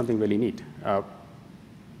came up with something really neat.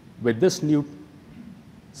 With this new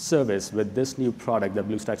service, with this new product that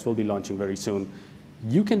BlueStacks will be launching very soon,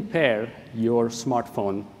 you can pair your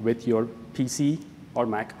smartphone with your PC or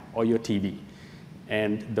Mac or your TV.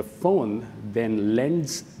 And the phone then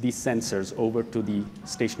lends these sensors over to the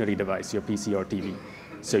stationary device, your PC or TV.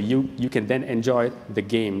 So you can then enjoy the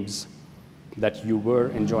games that you were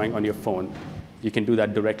enjoying on your phone. You can do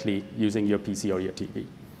that directly using your PC or your TV.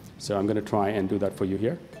 So I'm going to try and do that for you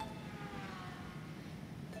here.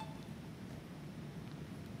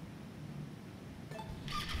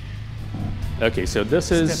 OK, so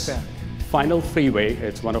this is Final Freeway.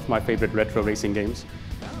 It's one of my favorite retro racing games.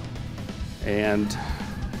 And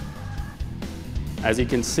as you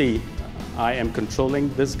can see, I am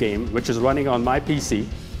controlling this game, which is running on my PC.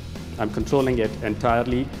 I'm controlling it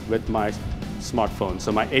entirely with my smartphone.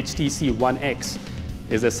 So my HTC One X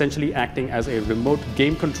is essentially acting as a remote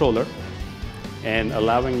game controller and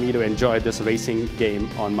allowing me to enjoy this racing game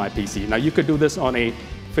on my PC. Now, you could do this on a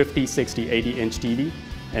 50, 60, 80-inch TV,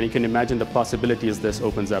 and you can imagine the possibilities this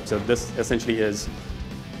opens up. So this essentially is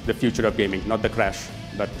the future of gaming, not the crash,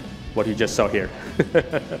 but what you just saw here.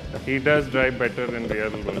 He does drive better in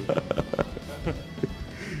real world.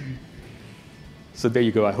 So there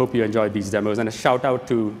you go. I hope you enjoyed these demos. And a shout out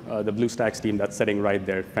to the BlueStacks team that's sitting right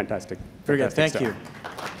there. Fantastic. Very good. Thank you.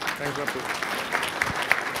 Thanks, Bapu.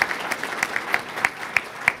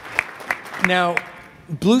 Now,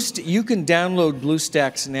 you can download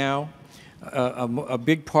BlueStacks now. A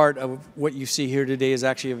big part of what you see here today is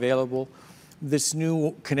actually available. This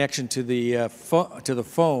new connection to the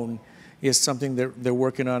phone is something that they're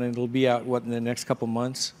working on, and it'll be out, in the next couple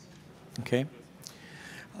months? Okay.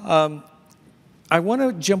 I want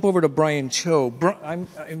to jump over to Brian Cho.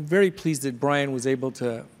 I'm very pleased that Brian was able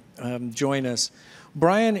to join us.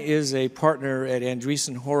 Brian is a partner at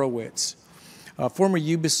Andreessen Horowitz, a former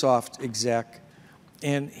Ubisoft exec,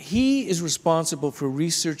 and he is responsible for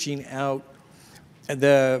researching out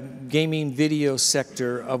the gaming video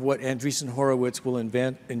sector of what Andreessen Horowitz will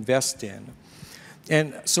invest in.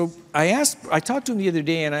 And so I talked to him the other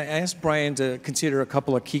day, and I asked Brian to consider a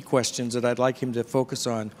couple of key questions that I'd like him to focus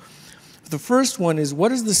on. The first one is,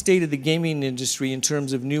 what is the state of the gaming industry in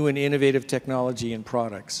terms of new and innovative technology and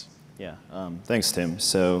products? Yeah, thanks, Tim.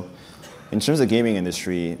 So in terms of the gaming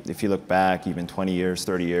industry, if you look back even 20 years,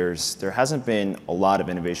 30 years, there hasn't been a lot of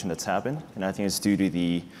innovation that's happened. And I think it's due to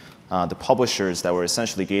the publishers that were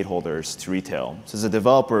essentially gateholders to retail. So as a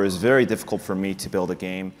developer, it's very difficult for me to build a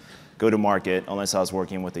game, go to market, unless I was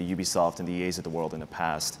working with the Ubisoft and the EAs of the world in the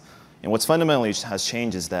past. And what's fundamentally has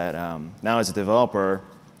changed is that now as a developer,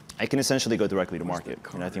 I can essentially go directly to market.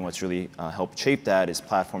 And I think what's really helped shape that is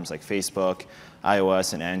platforms like Facebook,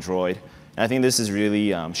 iOS, and Android. And I think this is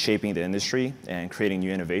really shaping the industry and creating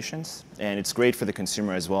new innovations. And it's great for the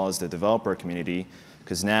consumer as well as the developer community,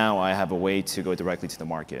 because now I have a way to go directly to the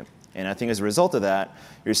market. And I think as a result of that,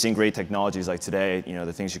 you're seeing great technologies like today,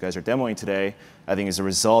 the things you guys are demoing today, I think is a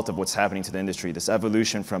result of what's happening to the industry, this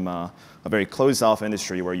evolution from a very closed-off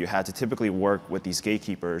industry where you had to typically work with these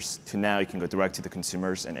gatekeepers to now you can go direct to the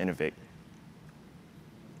consumers and innovate.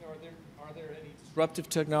 Are there any disruptive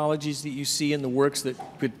technologies that you see in the works that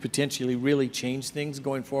could potentially really change things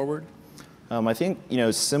going forward? I think,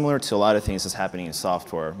 similar to a lot of things that's happening in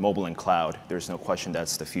software, mobile and cloud, there's no question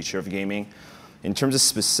that's the future of gaming. In terms of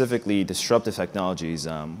specifically disruptive technologies,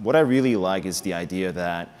 what I really like is the idea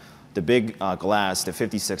that the big glass, the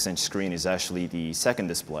 56-inch screen, is actually the second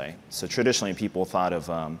display. So traditionally, people thought of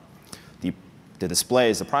the display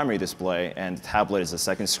as the primary display and the tablet as the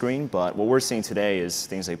second screen. But what we're seeing today is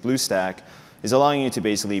things like BlueStack is allowing you to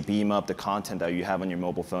basically beam up the content that you have on your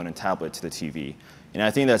mobile phone and tablet to the TV. And I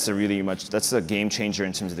think that's a game changer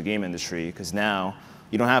in terms of the game industry, because now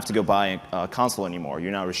you don't have to go buy a console anymore.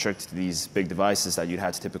 You're not restricted to these big devices that you'd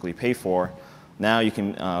have to typically pay for. Now you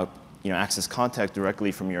can access content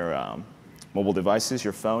directly from your mobile devices,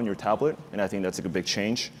 your phone, your tablet, and I think that's a big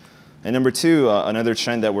change. And number two, another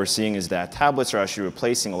trend that we're seeing is that tablets are actually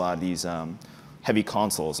replacing a lot of these heavy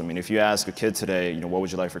consoles. I mean, if you ask a kid today, what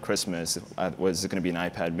would you like for Christmas? Was it going to be an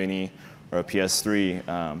iPad mini or a PS3?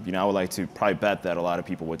 I would like to probably bet that a lot of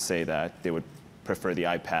people would say that they would prefer the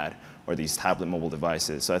iPad or these tablet mobile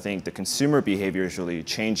devices. So I think the consumer behavior is really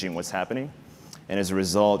changing what's happening. And as a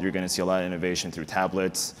result, you're going to see a lot of innovation through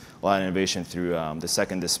tablets, a lot of innovation through the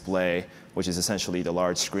second display, which is essentially the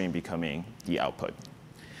large screen becoming the output.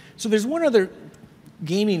 So there's one other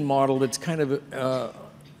gaming model that's kind of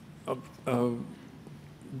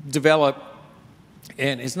developed,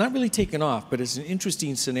 and it's not really taken off, but it's an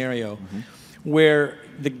interesting scenario where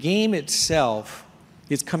the game itself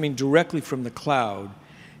is coming directly from the cloud.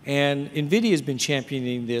 And NVIDIA has been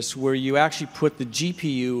championing this, where you actually put the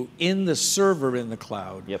GPU in the server in the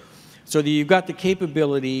cloud. Yep. So that you've got the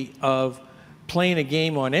capability of playing a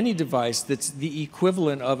game on any device that's the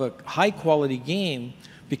equivalent of a high-quality game,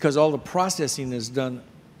 because all the processing is done,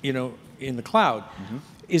 in the cloud.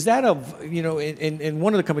 Is that and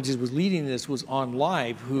one of the companies that was leading this was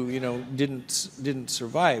OnLive, who didn't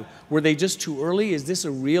survive. Were they just too early? Is this a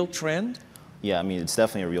real trend? Yeah, I mean, it's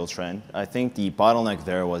definitely a real trend. I think the bottleneck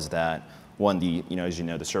there was that, one, as you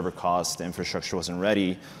know, the server cost, the infrastructure wasn't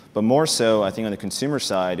ready. But more so, I think on the consumer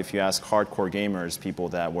side, if you ask hardcore gamers, people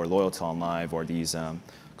that were loyal to OnLive or these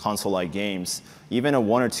console-like games, even a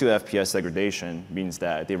 1 or 2 FPS degradation means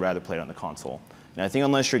that they'd rather play it on the console. And I think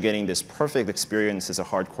unless you're getting this perfect experience as a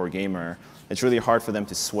hardcore gamer, it's really hard for them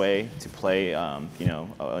to sway to play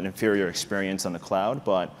an inferior experience on the cloud.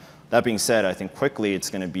 But that being said, I think quickly it's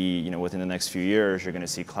going to be, within the next few years, you're going to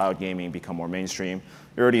see cloud gaming become more mainstream.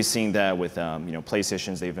 You're already seeing that with,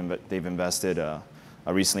 PlayStation's. They've invested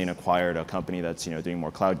recently and acquired a company that's, doing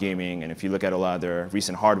more cloud gaming. And if you look at a lot of their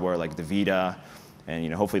recent hardware, like the Vita,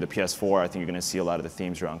 and hopefully the PS4, I think you're going to see a lot of the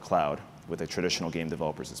themes around cloud with the traditional game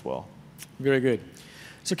developers as well. Very good.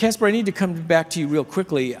 So Casper, I need to come back to you real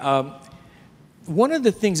quickly. One of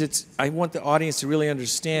the things that I want the audience to really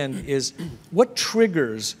understand is what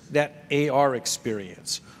triggers that AR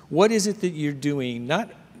experience. What is it that you're doing, not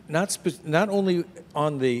only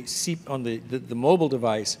on the mobile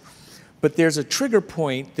device, but there's a trigger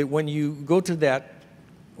point that when you go to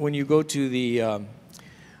the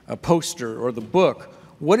poster or the book,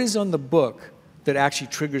 what is on the book that actually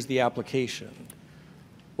triggers the application?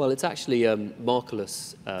 Well, it's actually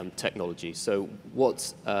markerless technology. So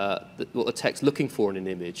what the tech's looking for in an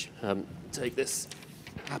image, take this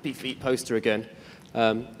Happy Feet poster again,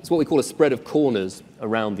 it's what we call a spread of corners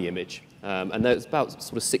around the image. And there's about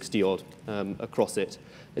sort of 60 odd across it.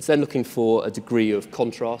 It's then looking for a degree of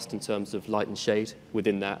contrast in terms of light and shade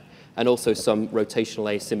within that, and also some rotational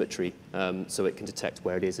asymmetry, so it can detect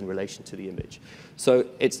where it is in relation to the image. So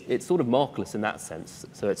it's sort of markerless in that sense.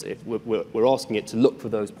 So we're asking it to look for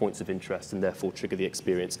those points of interest and therefore trigger the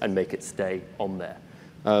experience and make it stay on there.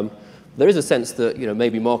 There is a sense that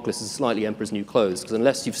maybe markerless is slightly Emperor's New Clothes, because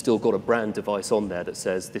unless you've still got a brand device on there that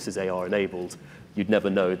says this is AR enabled, you'd never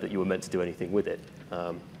know that you were meant to do anything with it.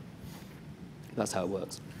 That's how it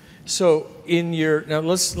works. So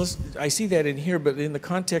I see that in here, but in the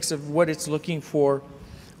context of what it's looking for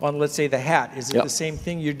on, let's say, the hat, is it the same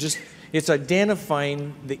thing? It's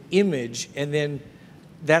identifying the image and then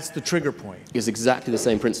that's the trigger point. It's exactly the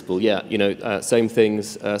same principle, yeah. Same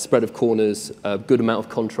things, spread of corners, a good amount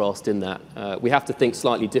of contrast in that. We have to think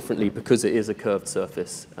slightly differently because it is a curved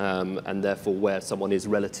surface, and therefore where someone is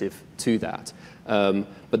relative to that.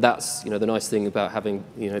 But that's the nice thing about having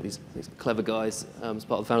these clever guys as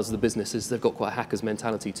part of the founders of the business is they've got quite a hacker's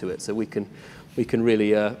mentality to it. So we can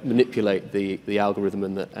really manipulate the algorithm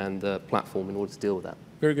and the platform in order to deal with that.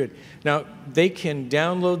 Very good. Now, they can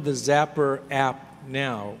download the Zapper app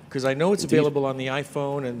now, because I know it's Indeed. available on the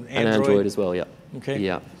iPhone and Android. And Android as well, yeah. Okay.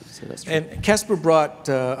 Yeah, so that's true. And Casper brought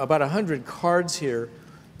about 100 cards here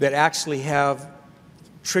that actually have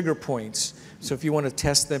trigger points. So if you want to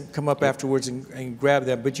test them, come up afterwards and grab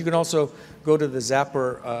them. But you can also go to the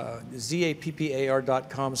Zapper,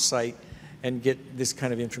 zappar.com site and get this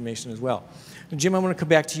kind of information as well. And Jim, I want to come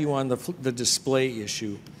back to you on the display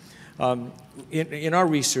issue. In our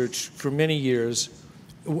research for many years,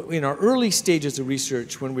 in our early stages of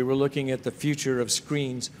research, when we were looking at the future of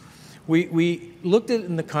screens, we looked at it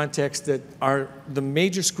in the context that the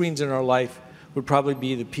major screens in our life would probably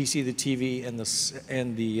be the PC, the TV,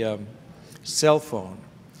 and the cell phone.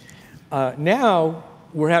 Now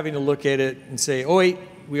we're having to look at it and say, oh wait,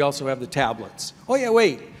 we also have the tablets. Oh yeah,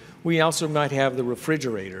 wait, we also might have the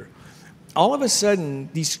refrigerator. All of a sudden,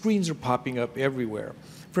 these screens are popping up everywhere.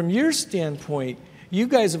 From your standpoint, you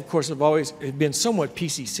guys, of course, have been somewhat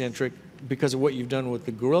PC-centric because of what you've done with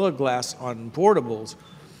the Gorilla Glass on portables.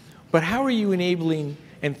 But how are you enabling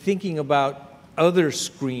and thinking about other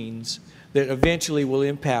screens that eventually will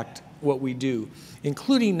impact what we do,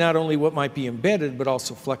 including not only what might be embedded, but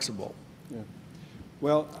also flexible? Yeah.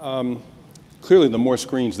 Well, clearly the more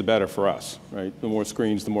screens, the better for us, right? The more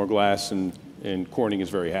screens, the more glass, and Corning is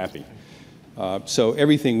very happy. So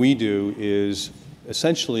everything we do is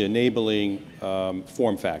essentially enabling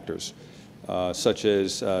form factors, such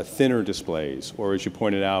as thinner displays, or as you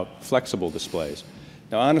pointed out, flexible displays.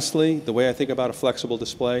 Now, honestly, the way I think about a flexible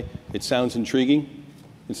display, it sounds intriguing.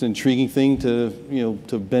 It's an intriguing thing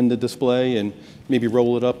to bend the display and maybe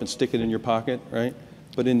roll it up and stick it in your pocket, right?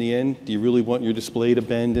 But in the end, do you really want your display to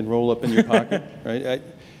bend and roll up in your pocket, right?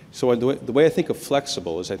 So the way I think of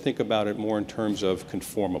flexible is I think about it more in terms of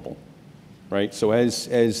conformable, right? So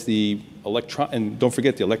as the and don't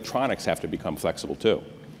forget the electronics have to become flexible too,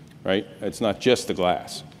 right? It's not just the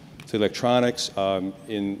glass. So electronics,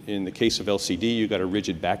 in the case of LCD, you've got a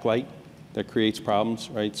rigid backlight that creates problems,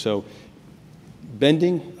 right? So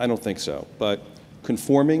bending, I don't think so, but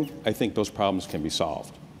conforming, I think those problems can be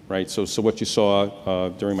solved, right? So what you saw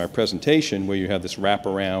during my presentation, where you have this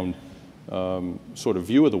wraparound sort of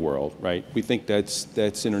view of the world, right? We think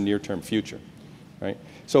that's in a near-term future, right?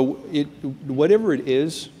 So whatever it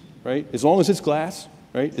is, right? As long as it's glass,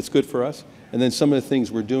 right? It's good for us. And then some of the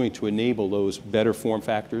things we're doing to enable those better form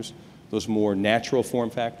factors, those more natural form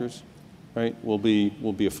factors, right? Will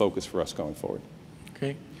be a focus for us going forward.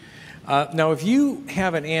 Okay. Now, if you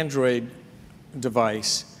have an Android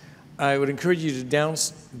device, I would encourage you to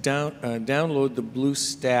download the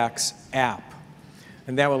BlueStacks app,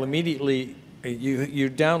 and that will immediately you're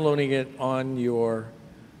downloading it on your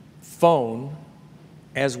phone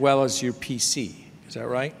as well as your PC. Is that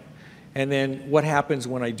right? And then what happens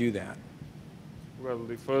when I do that? Well,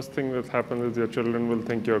 the first thing that happens is your children will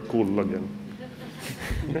think you're cool again.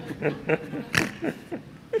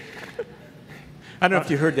 I don't know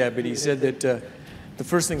if you heard that, but he said that the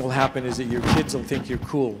first thing that will happen is that your kids will think you're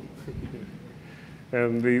cool.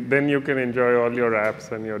 And then you can enjoy all your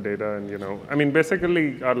apps and your data, and I mean,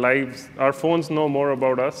 basically our phones know more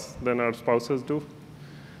about us than our spouses do,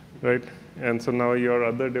 right? And so now your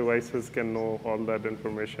other devices can know all that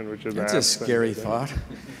information, which is That's apps a scary thought.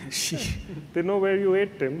 They know where you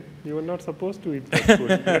ate, Tim. You were not supposed to eat that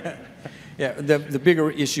food. Yeah, the bigger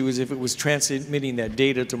issue is if it was transmitting that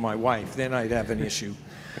data to my wife, then I'd have an issue.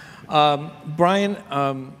 Brian,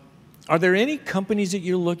 are there any companies that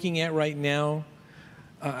you're looking at right now?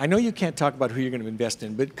 I know you can't talk about who you're going to invest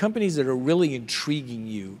in, but companies that are really intriguing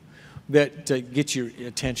you that get your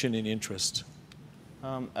attention and interest.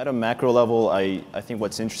 At a macro level, I think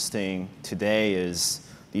what's interesting today is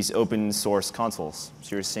these open source consoles.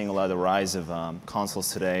 So you're seeing a lot of the rise of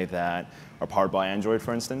consoles today that are powered by Android,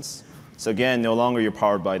 for instance. So again, no longer you're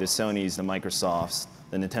powered by the Sonys, the Microsofts,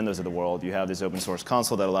 the Nintendos of the world. You have this open source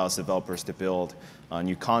console that allows developers to build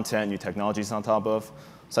new content, new technologies on top of.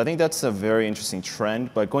 So I think that's a very interesting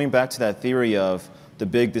trend. But going back to that theory of the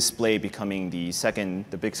big display becoming the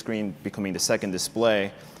big screen becoming the second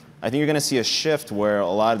display, I think you're going to see a shift where a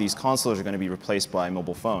lot of these consoles are going to be replaced by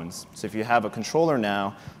mobile phones. So if you have a controller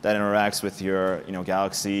now that interacts with your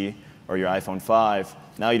Galaxy or your iPhone 5,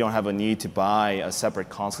 now you don't have a need to buy a separate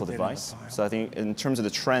console device. So I think in terms of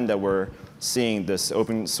the trend that we're seeing, this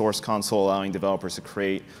open source console allowing developers to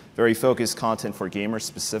create very focused content for gamers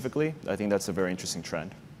specifically, I think that's a very interesting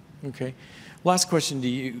trend. Okay. Last question to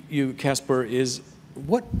you, Casper, is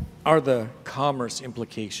what are the commerce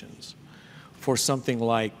implications for something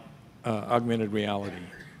like augmented reality?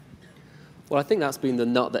 Well, I think that's been the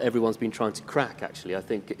nut that everyone's been trying to crack, actually. I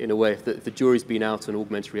think, in a way, if the jury's been out on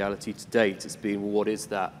augmented reality to date, it's been, well, what is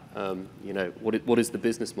that? What is the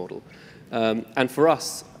business model? And for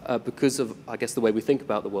us, because of, I guess, the way we think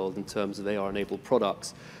about the world in terms of AR-enabled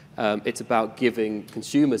products, it's about giving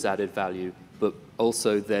consumers added value, but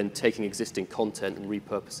also then taking existing content and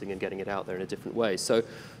repurposing and getting it out there in a different way. So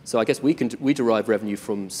I guess we derive revenue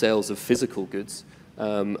from sales of physical goods,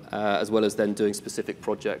 as well as then doing specific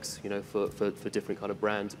projects, for different kind of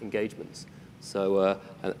brand engagements. So,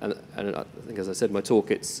 and I think, as I said in my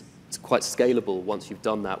talk, it's quite scalable once you've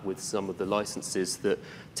done that with some of the licenses that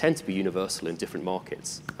tend to be universal in different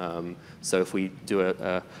markets. So if we do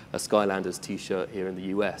a Skylanders T-shirt here in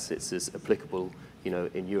the US, it's as applicable,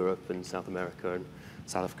 in Europe and South America and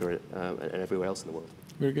South Africa and everywhere else in the world.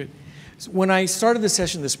 Very good. So when I started the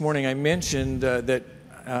session this morning, I mentioned that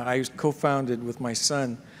I co-founded with my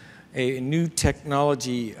son a new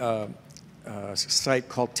technology site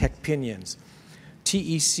called TechPinions,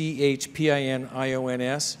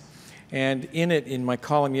 TechPinions. And in it, in my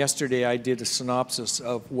column yesterday, I did a synopsis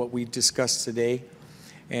of what we discussed today.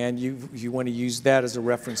 And you want to use that as a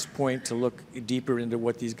reference point to look deeper into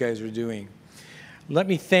what these guys are doing. Let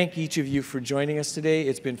me thank each of you for joining us today.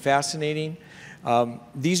 It's been fascinating.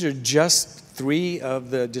 These are just 3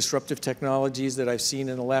 of the disruptive technologies that I've seen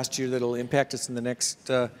in the last year that will impact us in the next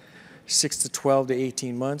 6 to 12 to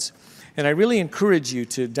 18 months. And I really encourage you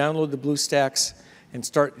to download the BlueStacks and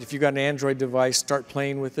start, if you've got an Android device, start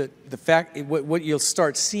playing with it. What you'll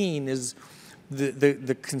start seeing is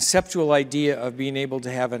the conceptual idea of being able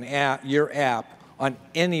to have your app on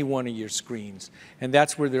any one of your screens. And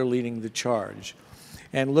that's where they're leading the charge.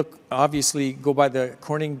 And look, obviously, go by the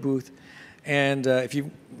Corning booth. And if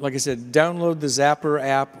you, like I said, download the Zapper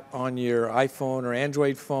app on your iPhone or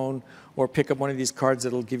Android phone, or pick up one of these cards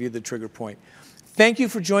that'll give you the trigger point. Thank you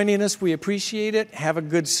for joining us. We appreciate it. Have a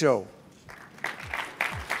good show.